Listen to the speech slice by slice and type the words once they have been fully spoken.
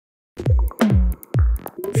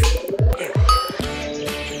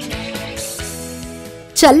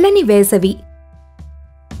చల్లని వేసవి.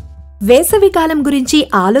 వేసవికాలం గురించి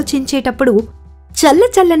ఆలోచించేటప్పుడు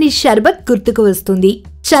చల్లని షర్బత్ గుర్తుకు వస్తుంది.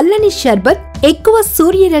 చల్లని షర్బత్ ఎక్కువ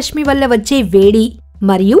సూర్యరశ్మి వల్ల వచ్చే వేడి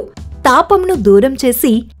మరియు తాపంను దూరం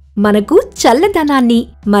చేసి మనకు చల్లదనాన్ని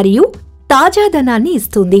మరియు తాజాదనాన్ని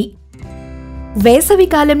ఇస్తుంది.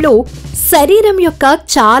 వేసవికాలంలో శరీరం యొక్క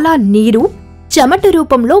చాలా నీరు చెమట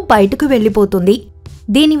రూపంలో బయటకు వెళ్ళిపోతుంది.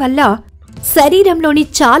 దీనివల్ల శరీరంలోని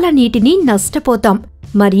చాలా నీటిని నష్టపోతాం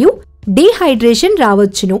మరియు డీహైడ్రేషన్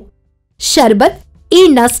రావచ్చును. షర్బత్ ఈ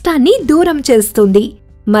నష్టాన్ని దూరం చేస్తుంది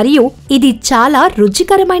మరియు ఇది చాలా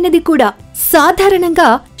రుచికరమైనది కూడా. సాధారణంగా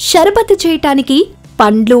షర్బత్ చేయటానికి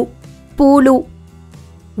పండ్లు, పూలు,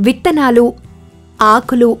 విత్తనాలు,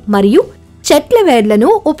 ఆకులు మరియు చెట్ల వేర్లను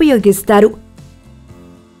ఉపయోగిస్తారు.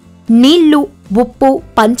 నీళ్లు, ఉప్పు,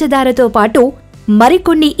 పంచదారతో పాటు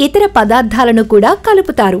మరికొన్ని ఇతర పదార్థాలను కూడా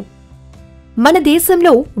కలుపుతారు. మన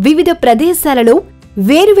దేశంలో వివిధ ప్రదేశాలలో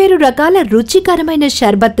వేరువేరు రకాల రుచికరమైన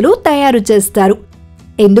షర్బత్లు తయారు చేస్తారు.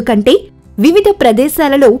 ఎందుకంటే వివిధ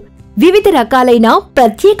ప్రదేశాలలో వివిధ రకాలైన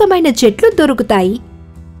ప్రత్యేకమైన చెట్లు దొరుకుతాయి.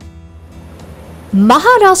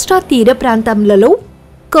 మహారాష్ట్ర తీర ప్రాంతంలో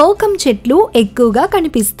కోకం చెట్లు ఎక్కువగా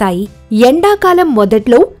కనిపిస్తాయి. ఎండాకాలం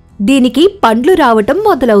మొదట్లో దీనికి పండ్లు రావటం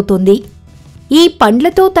మొదలవుతుంది. ఈ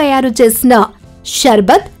పండ్లతో తయారు చేసిన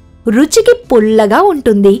షర్బత్ రుచికి పుల్లగా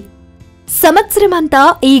ఉంటుంది. సంవత్సరమంతా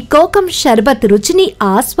ఈ కోకం షర్బత్ రుచిని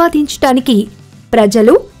ఆస్వాదించటానికి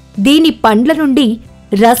ప్రజలు దీని పండ్ల నుండి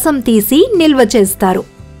రసం తీసి నిల్వ చేస్తారు.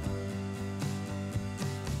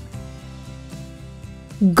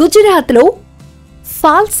 గుజరాత్లో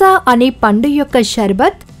ఫాల్సా అనే పండు యొక్క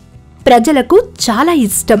షర్బత్ ప్రజలకు చాలా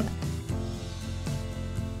ఇష్టం.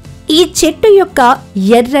 ఈ చెట్టు యొక్క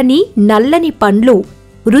ఎర్రని, నల్లని పండ్లు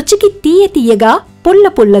రుచికి తీయగా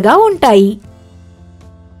పుల్లగా ఉంటాయి.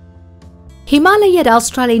 హిమాలయ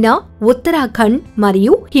రాష్ట్రాలైన ఉత్తరాఖండ్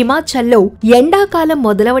మరియు హిమాచల్లో ఎండాకాలం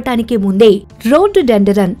మొదలవటానికి ముందే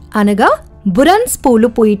రోడోడెండ్రన్ అనగా బురన్స్ పూలు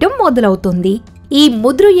పూయటం మొదలవుతుంది. ఈ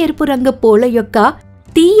ముదురు ఎరుపు రంగు పూల యొక్క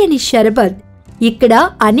తీయని షర్బత్ ఇక్కడ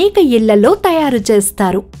అనేక ఇళ్లలో తయారు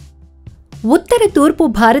చేస్తారు. ఉత్తర తూర్పు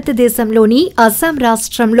భారతదేశంలోని అస్సాం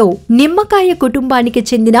రాష్ట్రంలో నిమ్మకాయ కుటుంబానికి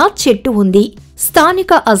చెందిన చెట్టు ఉంది.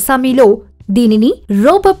 స్థానిక అస్సామీలో దీనిని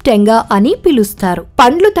రోబబ్ టెంగా అని పిలుస్తారు.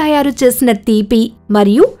 పండ్లు తయారు చేసిన తీపి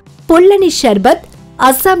మరియు పుల్లని షర్బత్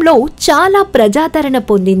అస్సాంలో చాలా ప్రజాదరణ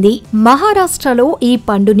పొందింది. మహారాష్ట్రలో ఈ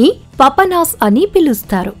పండుని పపనాస్ అని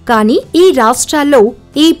పిలుస్తారు. కానీ ఈ రాష్ట్రాల్లో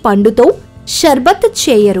ఈ పండుతో షర్బత్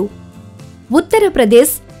చేయరు.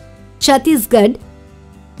 ఉత్తరప్రదేశ్, ఛత్తీస్గఢ్,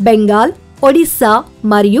 బెంగాల్, ఒడిస్సా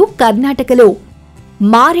మరియు కర్ణాటకలో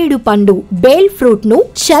మారేడు పండు బేల్ ఫ్రూట్ను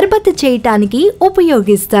షర్బత్ చేయటానికి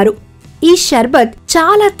ఉపయోగిస్తారు. ఈ షర్బత్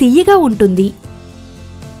చాలా తియ్యగా ఉంటుంది.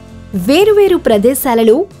 వేరువేరు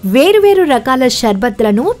ప్రదేశాలలో వేరువేరు రకాల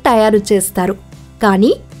షర్బత్లను తయారు చేస్తారు.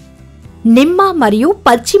 కానీ నిమ్మ మరియు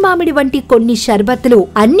పచ్చి మామిడి వంటి కొన్ని షర్బత్లు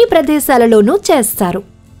అన్ని ప్రదేశాలలోనూ చేస్తారు.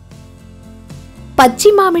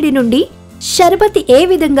 పచ్చి మామిడి నుండి షర్బత్ ఏ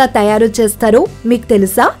విధంగా తయారు చేస్తారో మీకు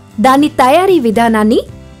తెలుసా? దాని తయారీ విధానాన్ని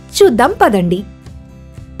చూద్దాం పదండి.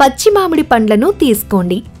 పచ్చి మామిడి పండ్లను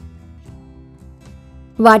తీసుకోండి.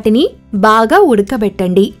 వాటిని బాగా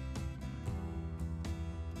ఉడకబెట్టండి.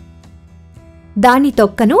 దాని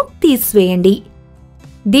తొక్కను తీసివేయండి.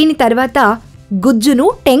 దీని తర్వాత గుజ్జును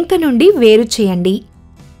టెంక నుండి వేరు చేయండి.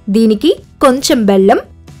 దీనికి కొంచెం బెల్లం,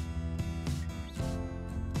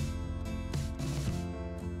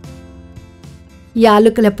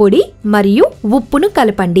 యాలకుల పొడి మరియు ఉప్పును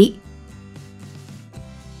కలపండి.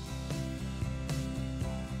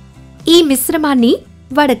 ఈ మిశ్రమాన్ని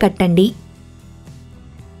వడకట్టండి.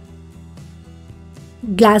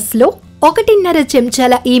 గ్లాస్లో 1.5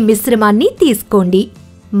 చెంచాల ఈ మిశ్రమాన్ని తీసుకోండి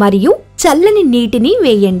మరియు చల్లని నీటిని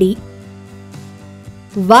వేయండి.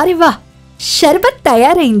 వారెవా, షర్బత్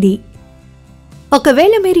తయారైంది.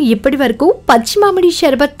 ఒకవేళ మీరు ఇప్పటివరకు పచ్చి మామిడి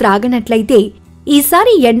షర్బత్ త్రాగనట్లయితే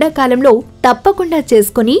ఈసారి ఎండాకాలంలో తప్పకుండా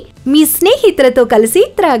చేసుకుని మీ స్నేహితులతో కలిసి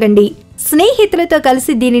త్రాగండి. స్నేహితులతో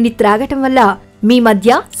కలిసి దీనిని త్రాగటం వల్ల మీ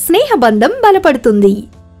మధ్య స్నేహబంధం బలపడుతుంది.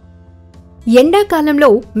 ఎండాకాలంలో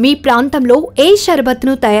మీ ప్రాంతంలో ఏ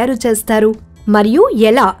షర్బత్ను తయారు చేస్తారు మరియు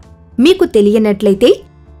ఎలా? మీకు తెలియనట్లయితే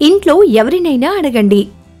ఇంట్లో ఎవరినైనా అడగండి.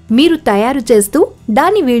 మీరు తయారు చేస్తూ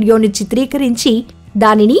దాని వీడియోను చిత్రీకరించి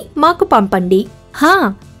దానిని మాకు పంపండి.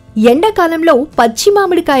 ఎండాకాలంలో పచ్చి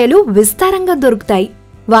మామిడికాయలు విస్తారంగా దొరుకుతాయి.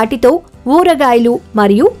 వాటితో ఊరగాయలు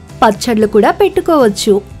మరియు పచ్చళ్లు కూడా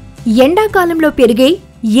పెట్టుకోవచ్చు. ఎండాకాలంలో పెరిగే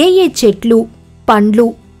ఏ చెట్లు, పండ్లు,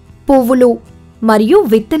 పువ్వులు మరియు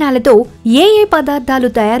విత్తనాలతో ఏ పదార్థాలు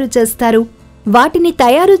తయారు చేస్తారు? వాటిని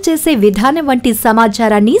తయారు చేసే విధానం వంటి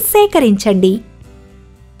సమాచారాన్ని సేకరించండి.